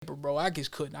bro. I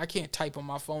just couldn't. I can't type on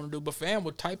my phone and do, but fam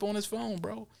would type on his phone,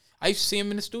 bro. I used to see him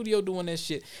in the studio doing that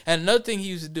shit. And another thing he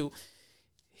used to do,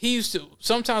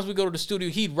 sometimes we go to the studio,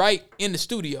 he'd write in the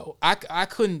studio. I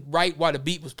couldn't write while the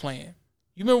beat was playing.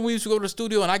 You remember when we used to go to the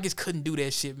studio and I just couldn't do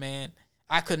that shit, man.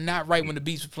 I could not write when the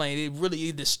beats were playing.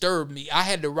 It disturbed me. I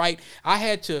had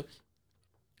to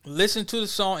listen to the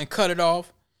song and cut it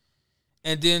off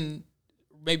and then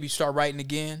maybe start writing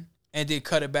again and then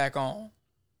cut it back on.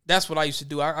 That's what I used to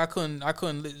do. I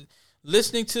couldn't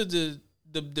listening to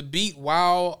the beat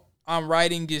while I'm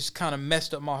writing just kind of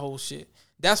messed up my whole shit.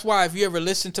 That's why if you ever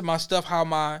listen to my stuff,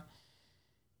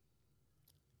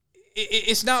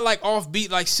 it's not like offbeat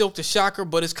like Silk the Shocker,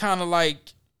 but it's kind of like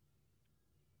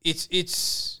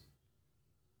it's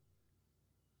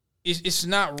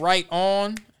not right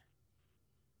on.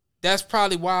 That's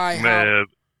probably why. Man,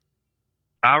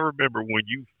 I remember when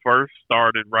you first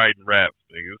started writing raps.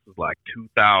 This was like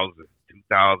 2000,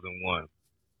 2001.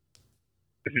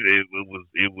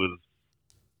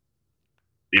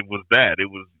 It was that. It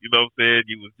was, you know what I'm saying?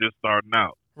 You was just starting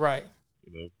out. Right.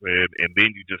 You know what I'm saying? And then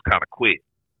you just kind of quit.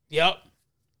 Yep.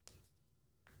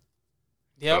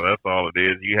 So that's all it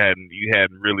is. You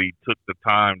hadn't really took the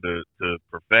time to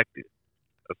perfect it.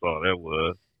 That's all that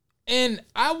was. And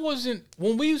I wasn't,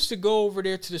 when we used to go over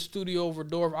there to the studio over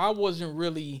Dorf,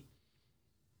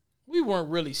 we weren't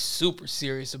really super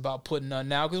serious about putting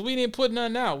nothing out because we didn't put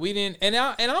nothing out. We didn't, and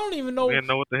I don't even know. We didn't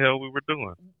know what the hell we were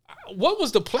doing. What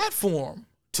was the platform?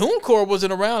 TuneCore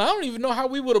wasn't around. I don't even know how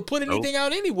we would have put anything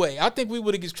out anyway. I think we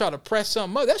would have just tried to press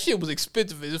something up. That shit was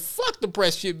expensive as fuck to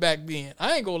press shit back then.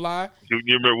 I ain't gonna lie. You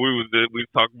remember we was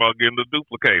talking about getting the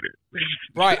duplicator.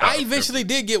 Right. I eventually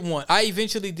did get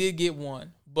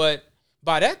one. But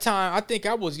by that time, I think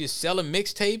I was just selling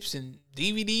mixtapes and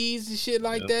DVDs and shit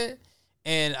like that.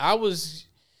 And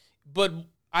but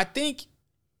I think,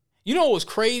 you know what's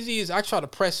crazy is I try to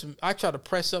press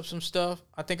up some stuff.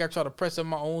 I think I try to press up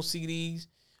my own CDs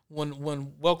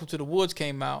when Welcome to the Woods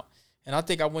came out. And I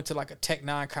think I went to like a Tech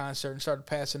 9 concert and started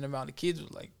passing them out. The kids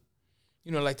was like,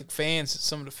 you know, like the fans,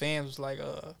 some of the fans was like,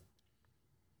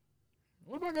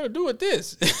 what am I gonna do with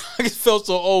this? I just felt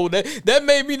so old. That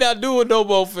made me not do it no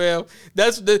more, fam.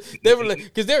 They were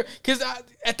like, because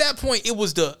at that point it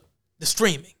was the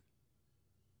streaming.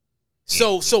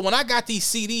 So when I got these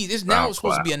CDs, it's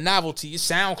supposed to be a novelty. It's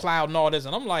SoundCloud and all this,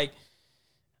 and I'm like,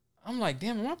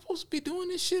 damn, am I supposed to be doing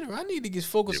this shit, or I need to get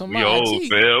focused on my IT?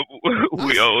 Fam.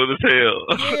 We old as hell.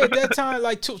 Yeah, at that time,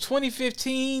 like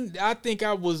 2015, I think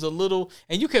I was a little,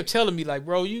 and you kept telling me like,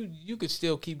 bro, you could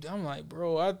still keep. I'm like,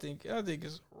 bro, I think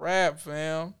it's rap,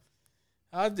 fam.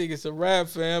 I think it's a rap,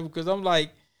 fam, because I'm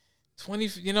like 20.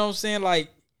 You know what I'm saying? Like,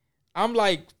 I'm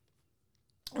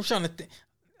trying to think.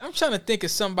 I'm trying to think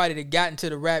of somebody that got into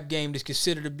the rap game that's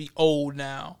considered to be old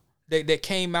now. That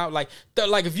came out like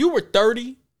if you were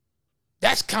 30,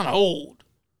 that's kind of old.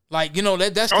 Like, you know,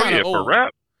 that's kind of old. For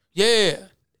rap. Yeah.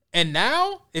 And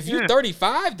now, if you're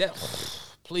 35,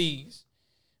 please.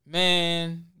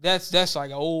 Man, that's like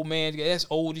an old man. That's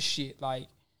old as shit. Like,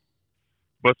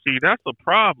 but see, that's a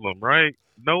problem, right?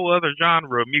 No other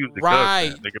genre of music right.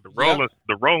 does that. Nigga,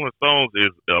 the Rolling Stones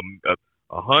is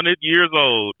 100 years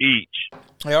old each.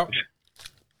 Yep.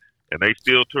 And they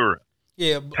still touring.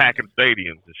 Yeah. Packing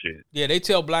stadiums and shit. Yeah, they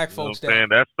tell black folks that. Saying?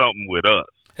 That's something with us.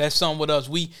 That's something with us.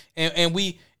 And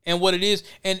what it is,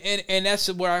 and that's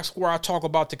where I talk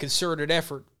about the concerted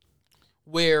effort,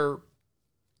 where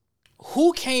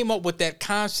who came up with that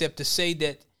concept to say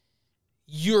that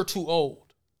you're too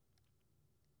old?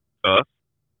 Us.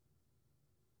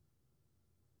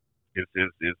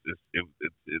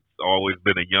 It's always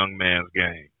been a young man's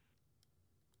game.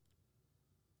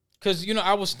 Cause you know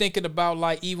I was thinking about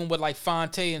like even with like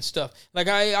Fonte and stuff. Like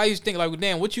I used to think like,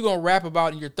 damn, what you gonna rap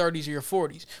about in your 30s or your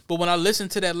 40s? But when I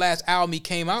listened to that last album he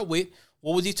came out with,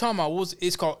 what was he talking about?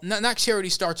 It's called not Charity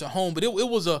Starts at Home, but it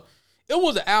was an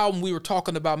album we were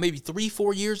talking about maybe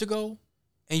 3-4 years ago,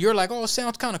 and you're like, oh, it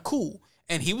sounds kind of cool.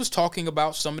 And he was talking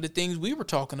about some of the things we were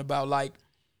talking about, like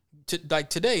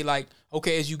today, like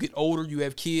okay, as you get older, you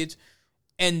have kids,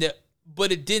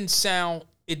 but it didn't sound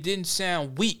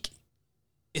weak.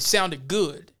 It sounded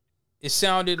good. It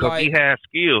sounded like he has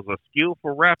skills. A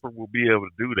skillful rapper will be able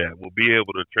to do that. Will be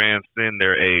able to transcend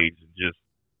their age and just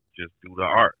do the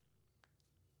art.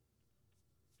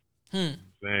 Saying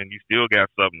you still got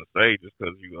something to say. Just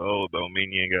because you old don't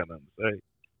mean you ain't got nothing to say.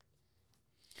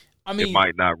 I mean, it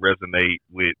might not resonate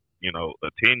with a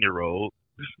 10-year-old.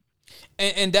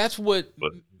 And that's what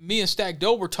me and Stakk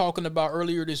Doe were talking about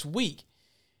earlier this week.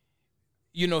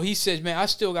 You know, he says, man, I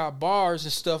still got bars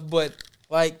and stuff, but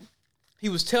like he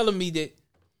was telling me that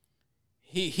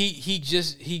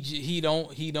he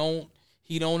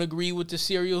don't agree with the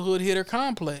serial hood hitter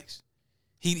complex.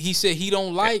 He said he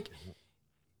don't like.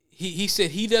 He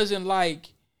said he doesn't like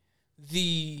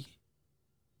the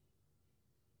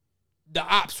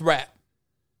ops rap.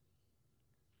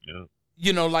 Yeah.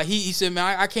 You know, like he said,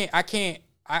 man, I can't.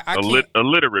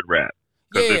 Illiterate rap.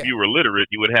 Because if you were literate,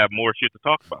 you would have more shit to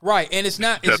talk about. Right, and it's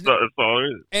not. That's all it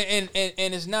is. And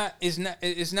it's not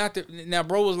that. Now,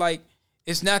 bro was like,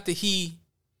 it's not that he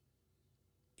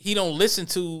don't listen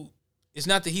to. It's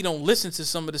not that he don't listen to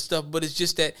some of the stuff, but it's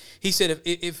just that he said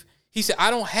if he said I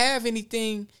don't have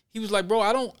anything. He was like, bro,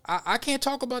 I can't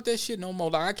talk about that shit no more.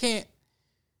 Like I can't.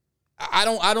 I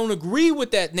don't agree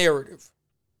with that narrative.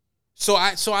 So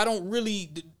I don't really.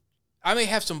 I may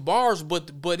have some bars,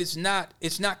 but it's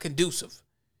not conducive.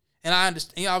 And I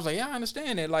understand. I was like, yeah, I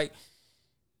understand that. Like,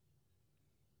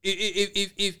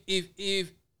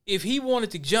 if he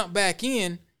wanted to jump back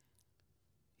in,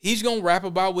 he's gonna rap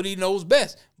about what he knows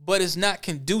best. But it's not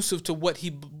conducive to what he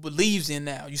believes in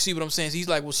now. You see what I'm saying? So he's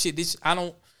like, well, shit, this I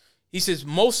don't. He says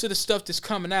most of the stuff that's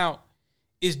coming out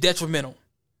is detrimental.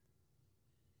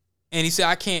 And he said,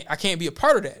 I can't be a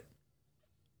part of that.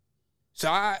 So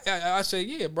I said,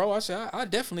 yeah, bro. I said, I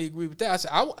definitely agree with that. I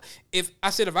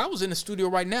said, if I was in the studio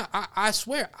right now, I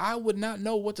swear I would not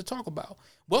know what to talk about.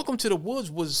 Welcome to the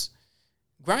Woods was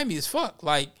grimy as fuck.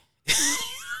 Like,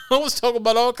 I was talking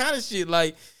about all kind of shit.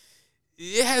 Like,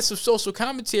 it had some social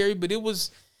commentary, but it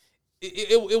was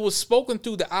spoken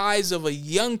through the eyes of a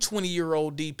young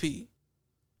 20-year-old DP.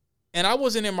 And I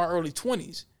wasn't in my early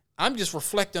 20s. I'm just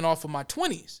reflecting off of my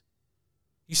 20s.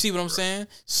 You see what I'm saying?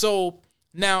 So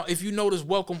now, if you notice,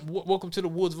 Welcome to the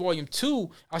Woods Volume 2,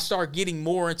 I start getting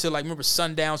more into, like, remember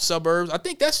Sundown Suburbs? I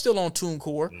think that's still on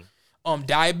TuneCore.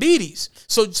 Diabetes.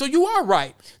 So you are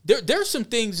right. There's some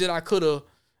things that I could have.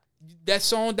 That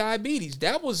song Diabetes.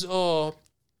 That was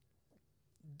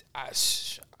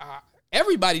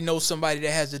everybody knows somebody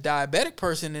that has a diabetic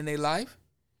person in their life.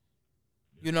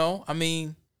 You know, I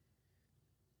mean,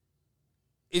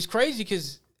 it's crazy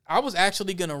because I was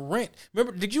actually gonna rent.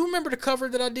 Did you remember the cover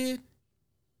that I did?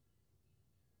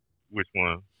 Which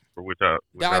one? For which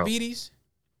Diabetes?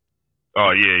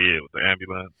 Oh, yeah, with the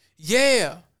ambulance.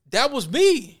 Yeah, that was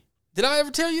me. Did I ever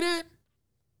tell you that?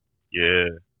 Yeah.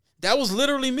 That was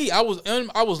literally me. I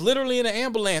was literally in an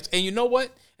ambulance. And you know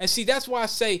what? And see, that's why I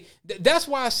say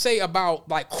about,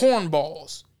 like,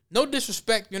 cornballs. No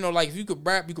disrespect, you know, like, if you could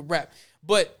rap, you could rap.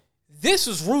 But this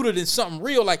is rooted in something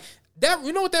real. Like, that,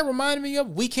 you know what that reminded me of?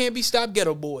 We Can't Be Stopped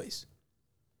Ghetto Boys.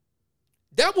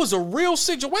 That was a real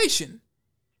situation.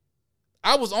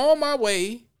 I was on my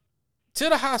way to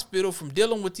the hospital from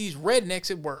dealing with these rednecks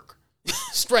at work.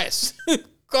 Stress.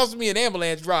 Cost me an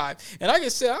ambulance drive. And I'll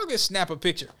just snap a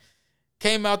picture.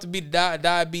 Came out to be the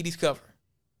diabetes cover.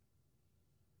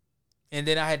 And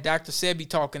then I had Dr. Sebi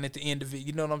talking at the end of it.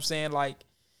 You know what I'm saying? Like,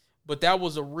 but that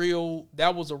was a real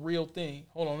thing.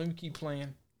 Hold on, let me keep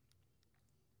playing.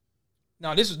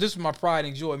 Now, this is my pride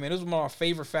and joy, man. This was one of my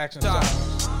favorite facts in time.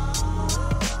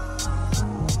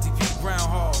 DP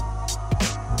Groundhog.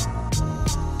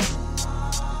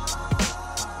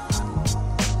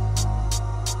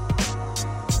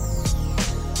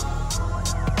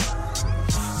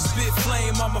 Spit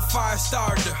flame, I'm a fire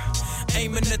starter.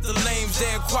 Aiming at the lames,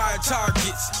 they acquire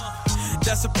targets.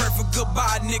 That's a perfect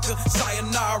goodbye, nigga.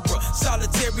 Sayonara.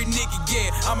 Solitary nigga, yeah.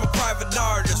 I'm a private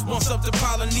artist. Want something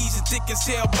Polynesian, thick as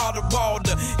hell by the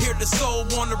water. Hear the soul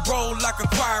on the road like a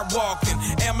choir walking.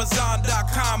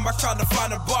 Amazon.com, I try to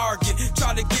find a bargain.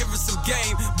 Try to give her some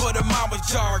game, but her mama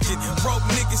jargon. Broke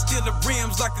niggas stealing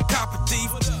rims like a copper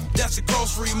thief. That's a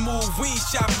grocery move, we ain't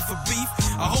shopping for beef.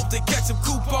 I hope they catch some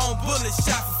coupon bullets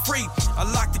shot for free. I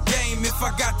lock the game if I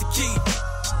got the key.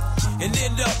 And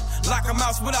end up like a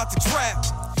mouse without the trap.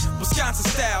 Wisconsin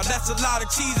style, that's a lot of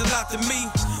cheese, a lot to me.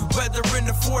 Whether in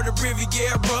the Ford or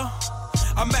Riviera,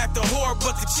 I'm at the whore,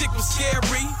 but the chick was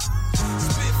scary.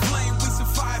 Spit flame, we some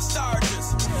five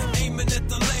starters. Aiming at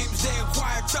the lames, they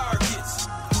acquire targets.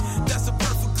 That's a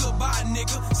perfect goodbye,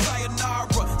 nigga.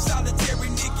 Sayonara, solitary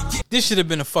nigga. This should have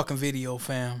been a fucking video,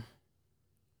 fam.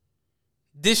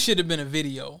 This should have been a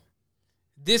video.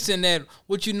 This and that,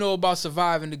 what you know about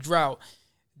surviving the drought.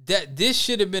 This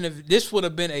would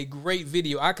have been a great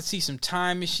video. I could see some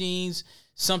time machines,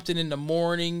 something in the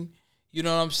morning, you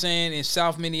know what I'm saying, in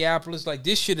South Minneapolis. Like,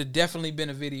 this should have definitely been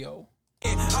a video.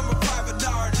 I'm a private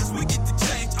artist. We get the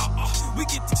change. We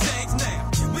get the change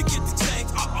now. We get the change.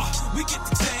 We get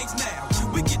the change now.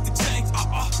 We get the change.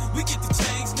 We get the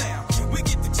change now. We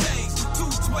get the change.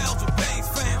 212 with bangs,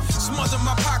 fam. Smother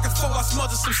my pockets before I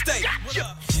smother some steak.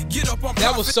 Get up on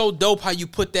That was so dope how you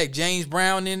put that James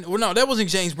Brown in. Well, no, that wasn't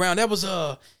James Brown. That was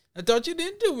I thought you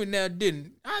didn't do it now,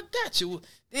 didn't I? Got you.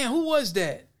 Damn, who was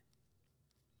that?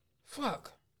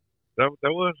 Fuck. That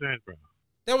was James Brown.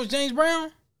 That was James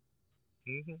Brown?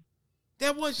 Mm-hmm.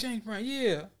 That was James Brown,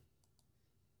 yeah.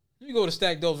 Let me go to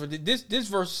Stakk Doe. This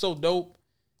verse is so dope.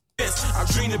 I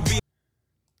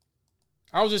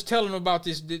was just telling him about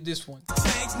this one.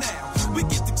 We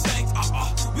get the change,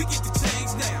 we get the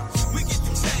change now. We get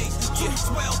the change. Yeah,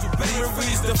 12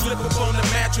 to flip up on the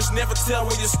mattress, never tell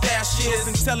where your stash is.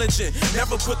 Intelligent,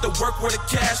 never put the work where the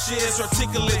cash is.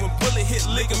 Articulate when bullet hit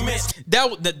ligaments.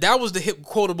 That was the hip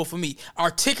quotable for me.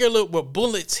 Articulate where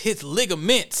bullets hit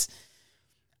ligaments.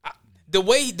 The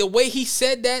way he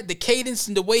said that, the cadence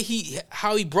and the way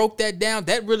how he broke that down,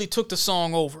 that really took the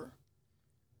song over.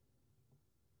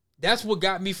 That's what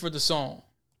got me for the song.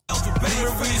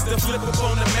 To flip up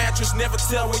on the mattress, never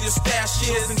tell where your stash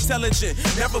is. Intelligent,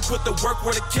 never put the work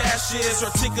where the cash is.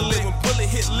 Articulate when bullet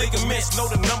hit ligaments. Know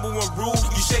the number one rule: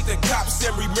 you shake the cops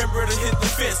and remember to hit the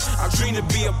fence. I dream to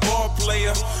be a ball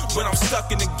player, but I'm stuck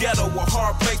in the ghetto, a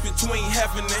hard place between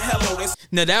heaven and hello.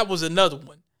 Now that was another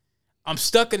one. I'm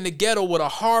stuck in the ghetto with a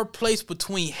hard place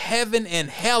between heaven and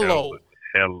hello.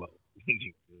 Hello.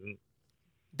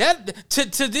 That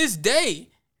to this day,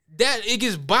 that it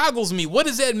just boggles me. What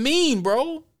does that mean,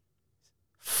 bro?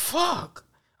 Fuck.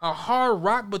 A hard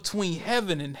rock between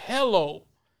heaven and hello.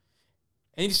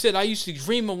 And he said, I used to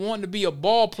dream of wanting to be a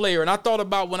ball player. And I thought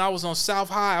about when I was on South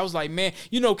High, I was like, man,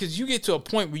 because you get to a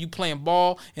point where you playing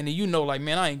ball and then like,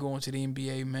 man, I ain't going to the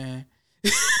NBA, man.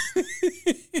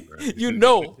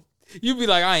 You be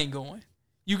like, I ain't going.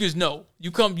 You just know.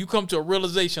 You come to a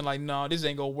realization like, nah, this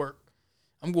ain't gonna work.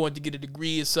 I'm going to get a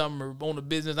degree or something or own a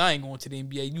business. I ain't going to the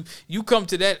NBA. You come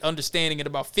to that understanding at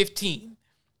about 15.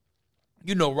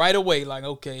 You know right away, like,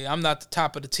 okay, I'm not the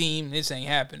top of the team. This ain't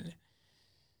happening.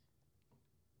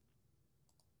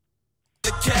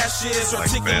 The cash is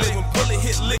articulating when bullet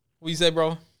hit lick. What you say,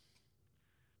 bro?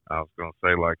 I was gonna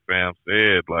say, like Fam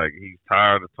said, like he's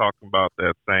tired of talking about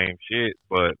that same shit,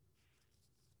 but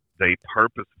they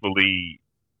purposefully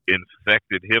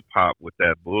infected hip hop with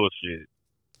that bullshit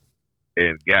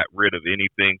and got rid of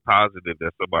anything positive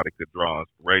that somebody could draw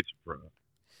inspiration from.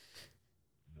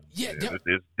 Yeah,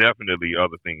 there's definitely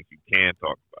other things you can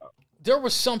talk about. There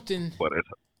was something, but it's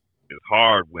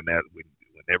hard when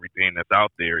everything that's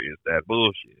out there is that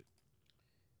bullshit.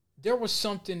 There was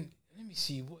something. Let me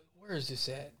see. Where is this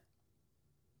at?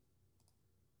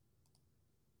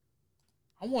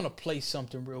 I want to play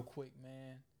something real quick,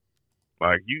 man.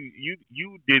 Like you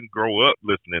didn't grow up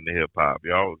listening to hip hop,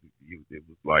 y'all. It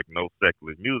was like no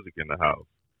secular music in the house.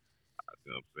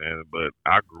 You know what I'm saying? But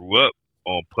I grew up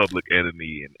on Public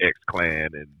Enemy and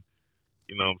X-Clan and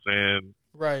you know what I'm saying?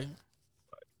 Right.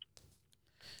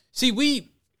 See,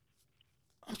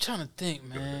 I'm trying to think,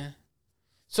 man.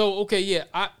 So, okay, yeah.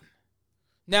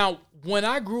 Now, when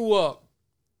I grew up,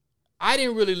 I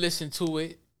didn't really listen to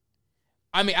it.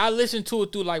 I mean, I listened to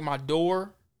it through like my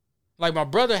door. Like my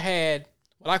brother had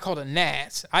what I call a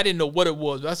NAS. I didn't know what it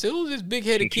was. But I said, who's this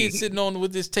big-headed kid sitting on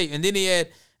with this tape? And then he had,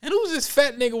 and who's this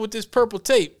fat nigga with this purple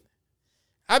tape?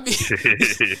 I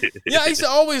used to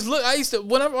always look.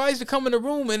 Whenever I used to come in the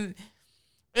room and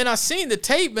I seen the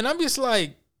tape, and I'm just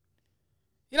like,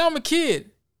 I'm a kid,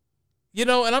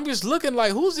 and I'm just looking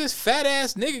like, who's this fat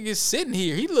ass nigga just sitting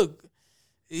here?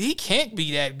 He can't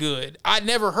be that good. I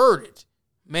never heard it,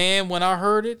 man. When I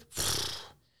heard it,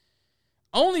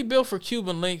 only built for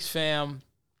Cuban Links, fam.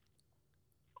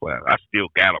 Well, I still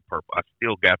got the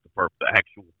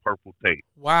actual purple tape.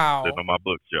 Wow. Sitting on my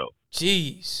bookshelf.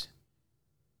 Jeez.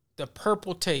 The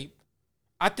purple tape.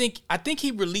 I think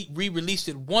he re-released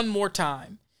it one more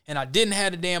time, and I didn't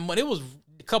have the damn money. It was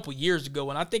a couple years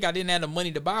ago, and I think I didn't have the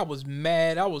money to buy. I was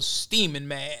mad. I was steaming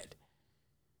mad.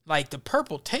 Like the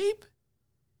purple tape.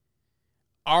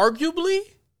 Arguably,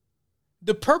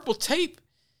 the purple tape,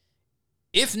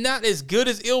 if not as good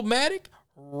as Illmatic,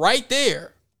 right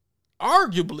there.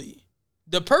 Arguably,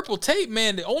 the purple tape,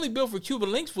 man. The only built for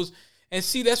Cuban Links was, and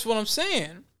see, that's what I'm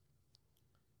saying.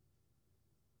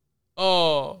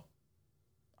 I'm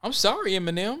sorry,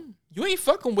 Eminem. You ain't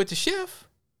fucking with the chef.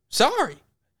 Sorry.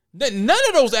 None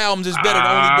of those albums is better than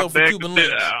Only Built for Cuban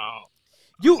Links.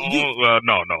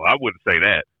 No, I wouldn't say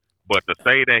that. But to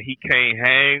say that he can't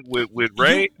hang with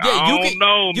Ray, I don't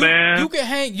know, man. You can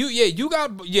hang. You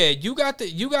got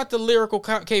the lyrical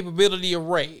capability of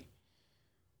Ray.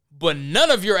 But none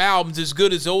of your albums is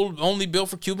good as Only Built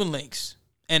for Cuban Links.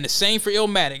 And the same for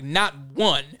Illmatic. Not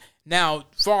one. Now,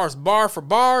 as far as bar for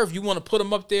bar, if you want to put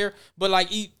them up there, but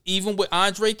like even with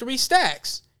Andre 3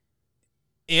 Stacks,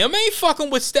 M ain't fucking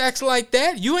with Stacks like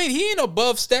that. He ain't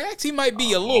above Stacks. He might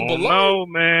be a little below. No,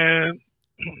 man.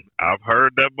 I've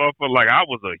heard that motherfucker. Like, I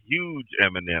was a huge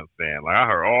Eminem fan. Like, I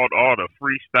heard all the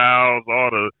freestyles,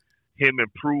 all the him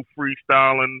and Proof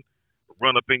freestyling,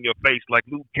 run up in your face like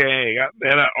Luke Kang. I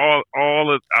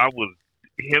was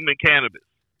him and Cannabis.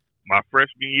 My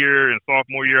freshman year and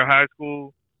sophomore year of high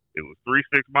school, it was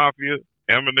 3-6 Mafia,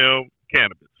 Eminem,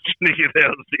 Cannabis. Nigga, that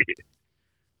was it.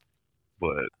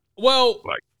 But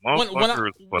like, motherfucker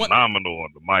is phenomenal on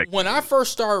the mic. When I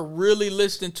first started really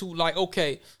listening to, like,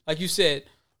 okay, like you said,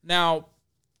 now,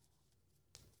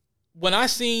 when I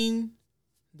seen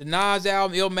the Nas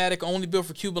album, Illmatic, Only Built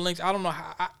for Cuban Links, I don't know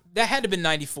how, that had to be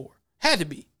 94. Had to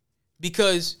be.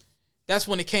 Because that's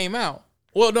when it came out.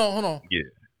 Well, no, hold on. Yeah.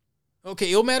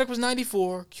 Okay, Illmatic was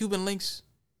 94, Cuban Links,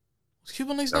 was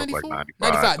Cuban Links 94? Like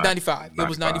 95. It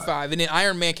was 95. And then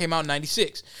Iron Man came out in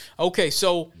 96. Okay,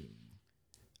 so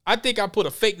I think I put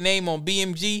a fake name on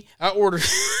BMG. I ordered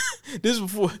this is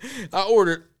before this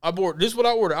is what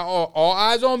I ordered. All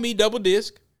Eyes on Me double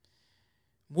disc,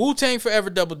 Wu-Tang Forever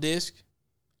double disc,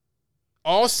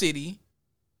 All City.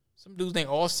 Some dude's name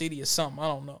All City or something. I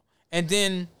don't know. And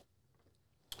then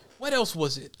what else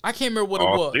was it? I can't remember what it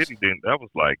was. All City that was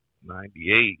like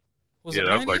 98. Was it 98?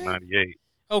 That was like 98.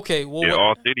 Okay, well, yeah,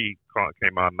 All City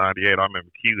came out in 98. I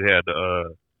remember Q had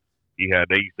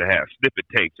they used to have snippet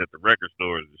tapes at the record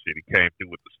stores and shit. He came through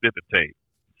with the snippet tape.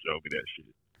 Showed me that shit.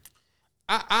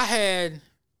 I had,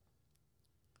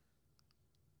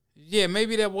 yeah,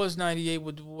 maybe that was 98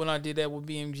 when I did that with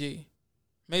BMG.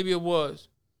 Maybe it was.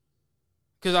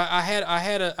 Cause I had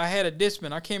a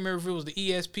Discman. I can't remember if it was the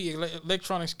ESP,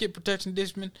 electronic skip protection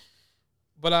Discman,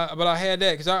 but I had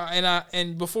that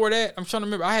and before that I'm trying to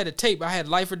remember, I had a tape. I had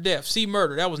Life or Death, See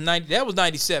Murder. That was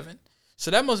 97. So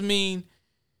that must mean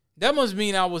I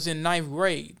was in 9th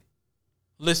grade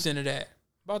listening to that.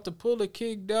 About to pull a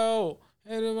kick though,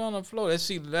 head on the floor. Let's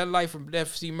see that Life or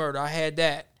Death, See Murder. I had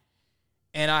that,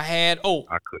 and I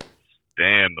couldn't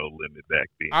stand No Limit back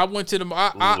then. I went to the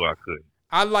I couldn't.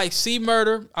 I like See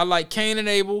Murder. I like Cain and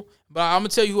Abel. But I'm going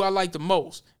to tell you who I like the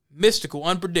most. Mystical,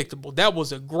 Unpredictable. That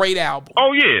was a great album.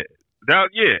 Oh, yeah.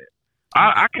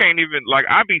 I can't even, like,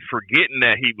 I be forgetting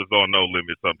that he was on No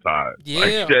Limit sometimes. Yeah.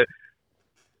 Like,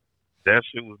 that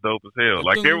shit was dope as hell.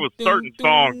 Like, there was certain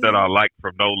songs that I liked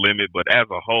from No Limit, but as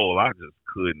a whole, I just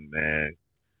couldn't, man.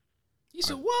 He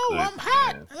said, whoa, I'm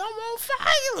hot. Man. I'm on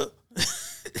fire.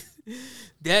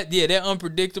 that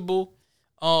Unpredictable.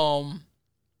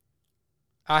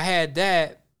 I had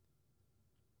that,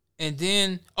 and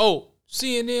then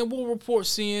CNN War Report,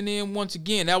 CNN once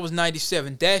again. That was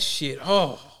 97. That shit,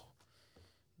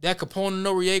 that Capone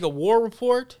Noriega War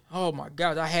Report. Oh my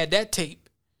God, I had that tape.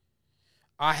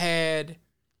 And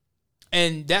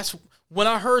that's when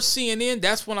I heard CNN.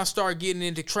 That's when I started getting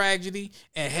into Tragedy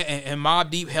and Mobb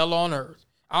Deep, Hell on Earth.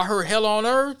 I heard Hell on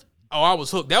Earth. Oh, I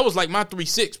was hooked. That was like my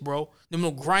 3-6, bro. Them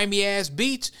little grimy ass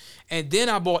beats. And then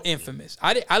I bought Infamous.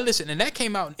 I listened, and that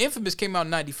came out. Infamous came out in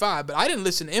 95, but I didn't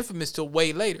listen to Infamous till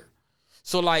way later.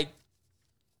 So like,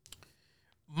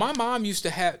 my mom used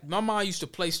to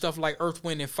play stuff like Earth,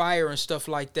 Wind, and Fire and stuff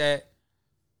like that.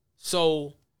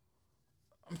 So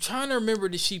I'm trying to remember,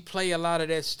 did she play a lot of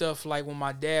that stuff like when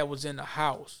my dad was in the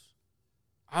house?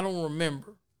 I don't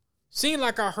remember. Seemed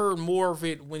like I heard more of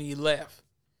it when he left.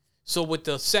 So with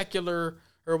the secular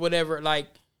or whatever, like,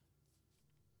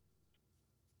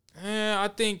 I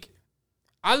think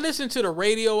I listened to the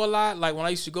radio a lot, like when I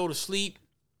used to go to sleep.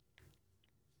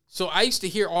 So I used to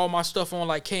hear all my stuff on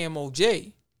like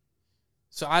KMOJ.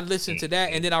 So I'd listen to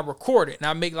that, and then I record it, and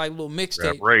I make like little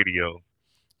mixtape radio.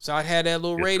 So I had that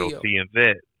little radio.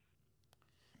 Vet.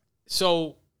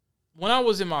 So when I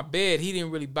was in my bed, he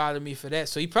didn't really bother me for that.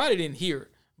 So he probably didn't hear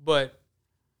it. But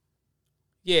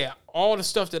yeah, all the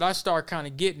stuff that I started kind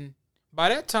of getting, by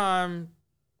that time,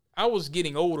 I was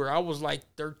getting older. I was like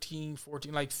 13,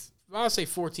 14, like I'll say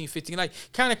 14, 15, like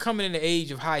kind of coming in the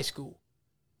age of high school.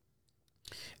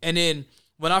 And then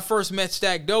when I first met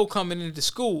Stakk Doe coming into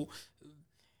school,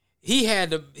 he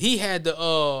was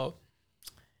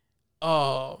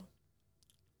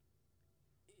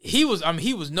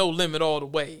No Limit all the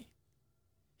way.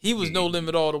 He was No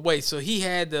Limit all the way. So he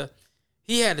had the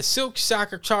silk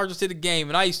soccer charges to the game,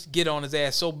 and I used to get on his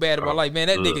ass so bad about like, man,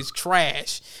 that nigga's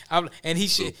trash. I was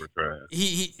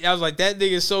like, that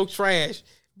nigga's so trash.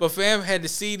 But fam had the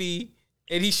CD,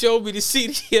 and he showed me the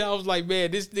CD, and I was like,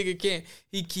 man, this nigga can't.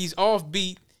 He's off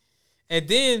beat. And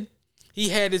then he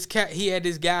had this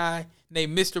guy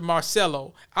named Mr.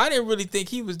 Marcello. I didn't really think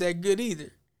he was that good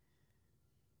either.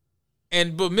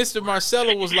 But Mr.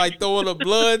 Marcello was like throwing up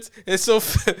Bloods, and so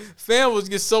Fam was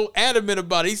just so adamant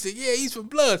about it. He said, "Yeah, he's from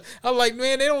Bloods." I'm like,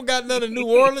 man, they don't got none of New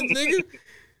Orleans, nigga.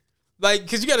 Like,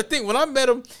 cause you got to think, when I met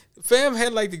him, Fam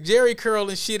had like the Jerry curl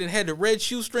and shit, and had the red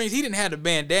shoestrings. He didn't have the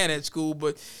bandana at school,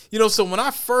 but so when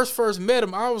I first met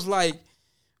him, I was like,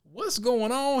 what's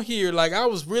going on here? Like, I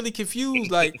was really confused,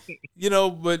 like,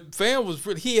 but Fam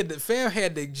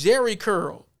had the Jerry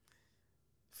curl.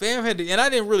 Fam had and I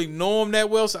didn't really know him that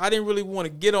well, so I didn't really want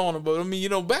to get on him. But I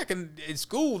mean, back in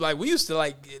school, like, we used to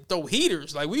like throw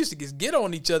heaters, like we used to just get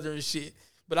on each other and shit.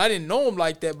 But I didn't know him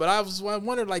like that. But I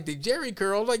wondered, like, the Jerry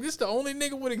curl. I was like, this is the only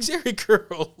nigga with a Jerry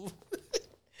curl.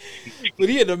 But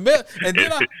he had the and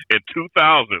then in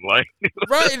 2000, like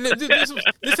right. And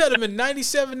this had him in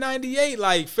 97, 98.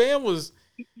 Like, Fam was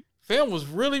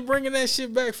really bringing that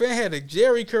shit back. Fam had a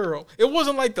Jerry curl. It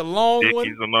wasn't like the long Dickies one.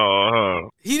 And all, huh?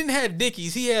 He didn't have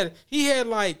Dickies. He had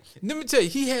like, let me tell you,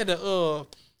 he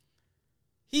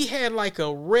had like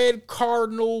a red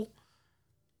Cardinal.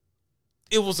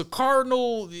 It was a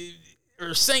Cardinal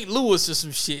or St. Louis or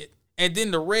some shit. And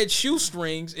then the red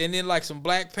shoestrings, and then like some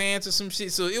black pants or some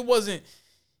shit. So it wasn't,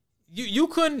 you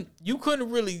couldn't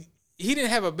really, he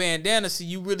didn't have a bandana, so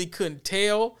you really couldn't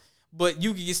tell. But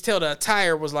you could just tell the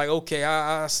attire was like, okay,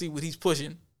 I see what he's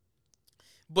pushing.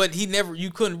 But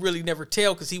you couldn't really never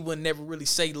tell, because he wouldn't never really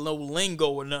say no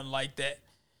lingo or nothing like that.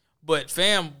 But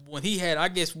Fam, when he had, I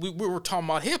guess we were talking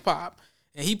about hip hop,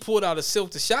 and he pulled out a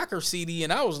Silk the Shocker CD,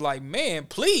 and I was like, man,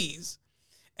 please.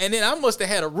 And then I must have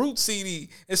had a Root CD.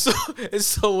 And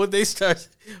so what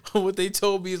they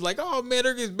told me is like, oh man,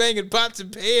 they're just banging pots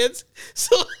and pans.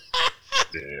 So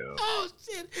damn. Oh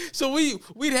shit. So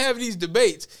we'd have these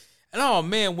debates. And oh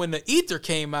man, when the Ether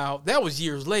came out, that was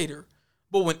years later.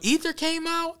 But when Ether came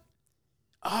out,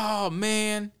 oh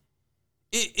man,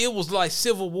 it was like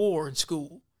Civil War in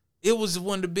school. It was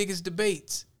one of the biggest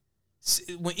debates.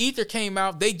 When Ether came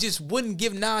out, they just wouldn't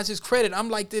give Nas his credit. I'm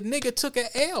like, the nigga took an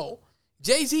L.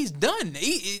 Jay-Z's done.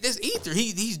 That's Ether.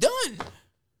 He's done.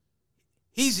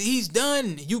 He's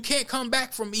done. You can't come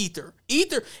back from Ether.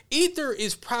 Ether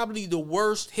is probably the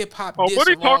worst hip hop diss what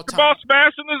he of all talked time. about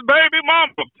smashing his baby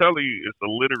mama. I'm telling you, it's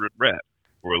illiterate rap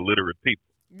for illiterate people.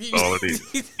 That's all it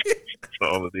is. That's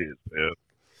all it is, man.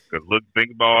 Because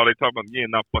think about all they talking about. Yeah,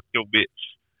 now fuck your bitch.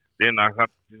 Then I got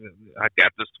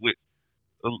to switch.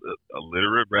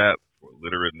 Illiterate rap for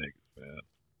illiterate niggas, man.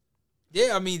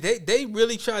 Yeah, I mean they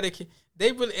really try to.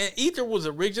 And Ether was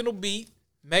original beat.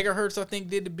 Megahertz, I think,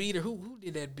 did the beat, or who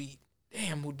did that beat?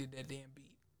 Damn, who did that damn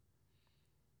beat?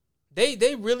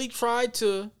 They really tried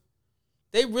to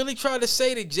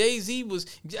say that Jay-Z was.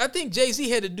 I think Jay-Z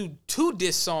had to do 2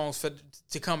 diss songs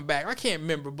to come back. I can't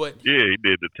remember, but yeah, he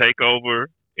did the Takeover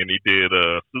and he did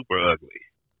Super Ugly.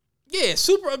 Yeah,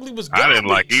 Super Ugly was garbage. I didn't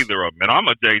like either of them. And I'm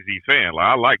a Jay-Z fan. Like,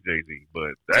 I like Jay-Z,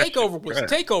 but that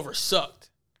Takeover sucked.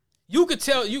 You could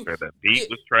tell that beat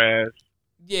was trash.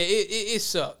 Yeah, it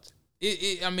sucked.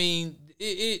 I mean,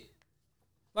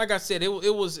 like I said,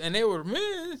 it was, and they were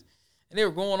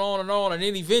going on, and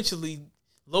then eventually,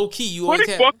 low key, you always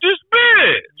had. Fuck this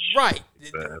bitch. Right.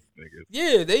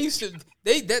 Yeah, they used to.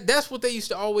 That's what they used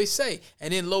to always say,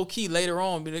 and then low key later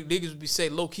on, niggas would be say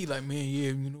low key like, man,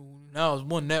 yeah, Nas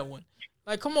won that one.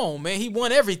 Like, come on, man, he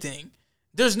won everything.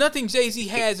 There's nothing Jay-Z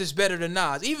has that's better than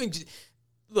Nas. Even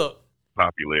look,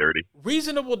 popularity.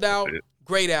 Reasonable Doubt,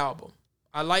 great album.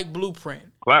 I like Blueprint.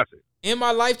 Classic. In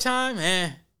My Lifetime, Nah.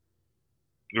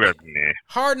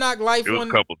 Hard Knock Life. It was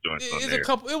a couple joints on there.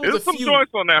 It was some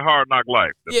joints on that Hard Knock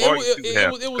Life.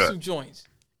 It was some joints.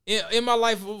 In My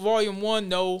Life, Volume 1,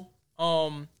 no.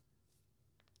 But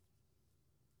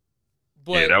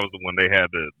yeah, that was the one they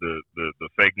had the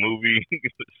fake movie.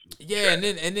 Yeah, and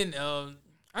then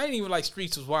I didn't even like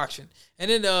Streets Was Watching.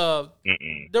 And then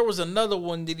there was another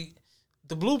one that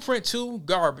the Blueprint 2,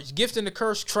 garbage. Gift and the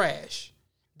Curse, trash.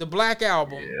 The Black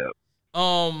Album. Yeah.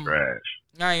 Trash.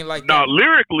 I ain't like that. No,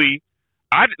 lyrically,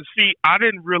 I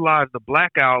didn't realize the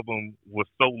Black Album was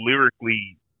so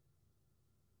lyrically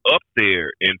up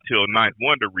there until Ninth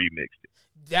Wonder remixed it.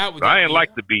 I didn't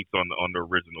like the beats on the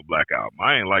original Black Album.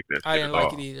 I didn't like that shit. I didn't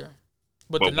like it either.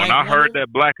 But when I heard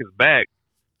that Black is Back,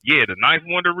 yeah, the Ninth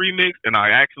Wonder remix, and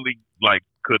I actually like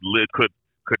could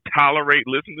tolerate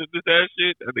listening to that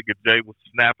shit. I think Jay was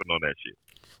snapping on that shit.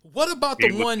 What about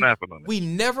the one we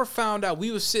never found out?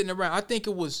 We was sitting around. I think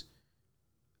it was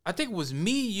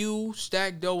me, you,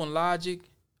 Stakk Doe, and Logic,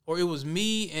 or it was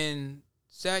me and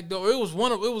Stakk Doe, or it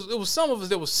was some of us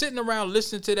that was sitting around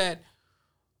listening to that.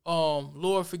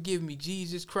 Lord forgive me,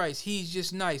 Jesus Christ, He's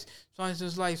just nice. Sometimes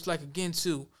his life's like a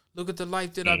Ginsu. Look at the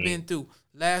life that I've been through.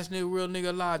 Last nigga, real nigga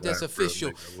alive. That's Last real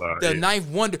official. nigga alive, The yeah. Ninth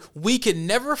Wonder. We can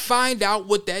never find out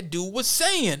what that dude was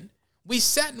saying. We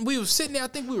sat and we were sitting there. I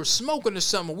think we were smoking or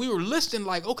something. We were listening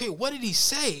like, okay, what did he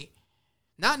say?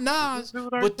 Not Nas,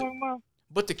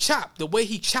 but the chop, the way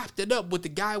he chopped it up, what the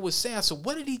guy was saying. So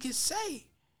what did he just say?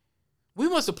 We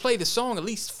must have played the song at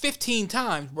least 15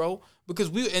 times, bro.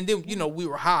 Because then we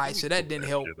were high, so that didn't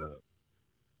help.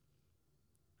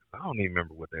 I don't even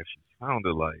remember what that shit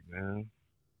sounded like, man.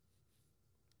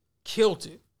 Killed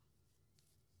it.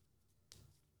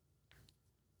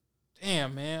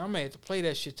 Damn, man. I may have to play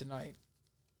that shit tonight.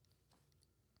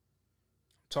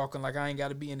 I'm talking like I ain't got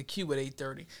to be in the queue at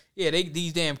 8:30. Yeah,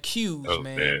 these damn queues,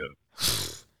 man. Damn.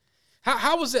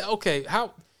 How was that? Okay,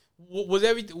 how was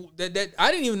everything that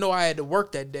I didn't even know I had to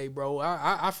work that day, bro.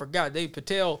 I forgot.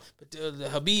 Patel, the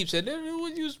Habib said,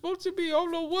 "You supposed to be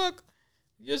off of work.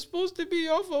 You're supposed to be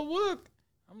off of work."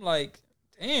 I'm like,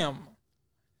 damn.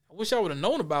 I wish I would have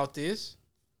known about this.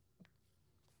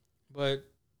 But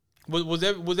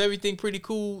was everything pretty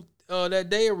cool that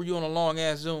day, or were you on a long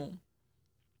ass Zoom?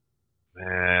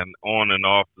 Man, on and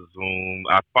off the Zoom.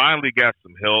 I finally got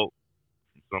some help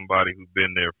from somebody who's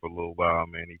been there for a little while,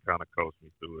 man. He kind of coached me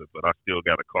through it, but I still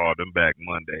got to call them back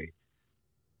Monday.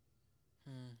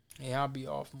 Yeah, I'll be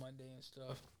off Monday and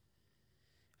stuff.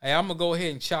 Hey, I'm gonna go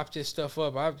ahead and chop this stuff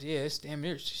up. It's damn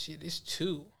near shit. It's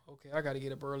 2. Okay, I gotta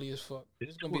get up early as fuck.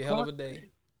 It's gonna be a hell of a day.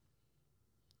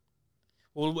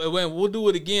 We'll do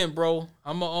it again, bro.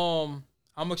 I'm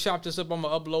gonna chop this up. I'm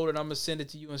gonna upload it. I'm gonna send it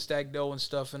to you in Stakk Doe and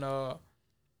stuff. And I'll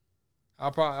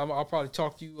probably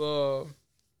talk to you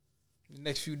the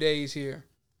next few days here.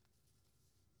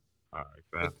 All right,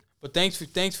 man. But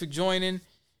thanks for joining,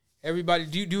 everybody.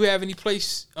 Do you have any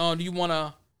place? Do you want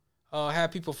to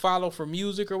have people follow for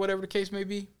music or whatever the case may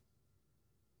be?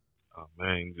 Oh,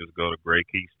 man, you can just go to Great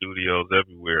Key Studios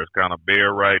everywhere. It's kind of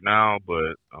bare right now,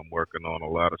 but I'm working on a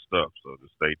lot of stuff. So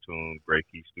just stay tuned.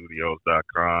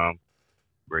 GreatKeyStudios.com.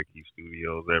 Great Key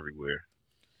Studios everywhere.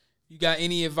 You got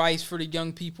any advice for the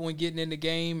young people in getting in the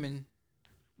game? And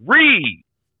read,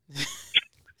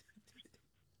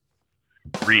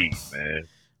 read, man.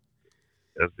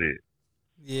 That's it.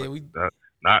 Yeah,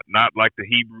 not like the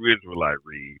Hebrew Israelite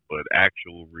read, but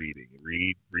actual reading.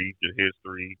 Read your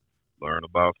history. Learn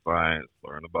about science,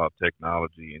 learn about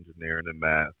technology, engineering, and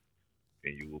math,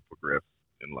 and you will progress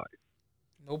in life.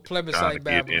 No plebiscite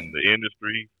babbling. Get in the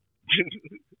industry.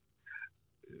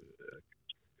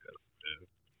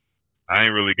 I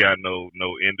ain't really got no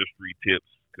industry tips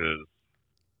because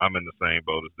I'm in the same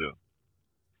boat as them.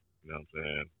 You know what I'm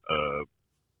saying?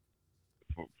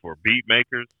 For beat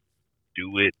makers,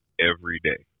 do it every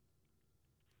day.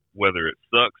 Whether it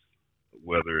sucks,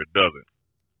 whether it doesn't.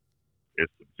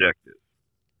 It's subjective,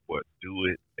 but do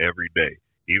it every day.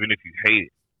 Even if you hate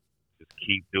it, just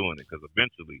keep doing it because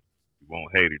eventually you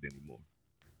won't hate it anymore.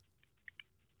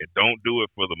 And don't do it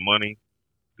for the money.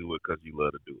 Do it because you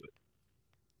love to do it.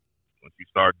 Once you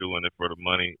start doing it for the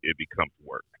money, it becomes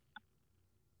work.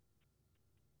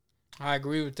 I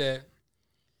agree with that.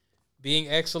 Being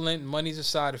excellent, money's a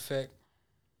side effect.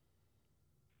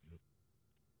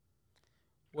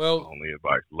 Well, only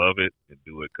advice: love it and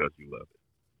do it because you love it.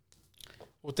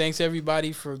 Well, thanks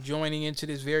everybody for joining into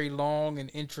this very long and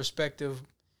introspective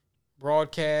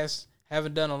broadcast.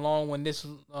 Haven't done a long one this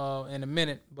in a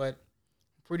minute, but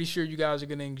I'm pretty sure you guys are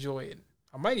going to enjoy it.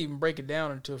 I might even break it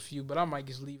down into a few, but I might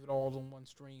just leave it all on one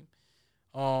stream.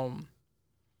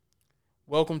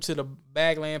 Welcome to the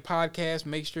Bagland Podcast.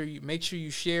 Make sure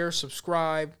you share,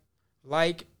 subscribe,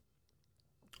 like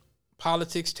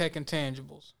Politics, Tech, and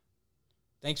Tangibles.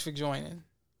 Thanks for joining.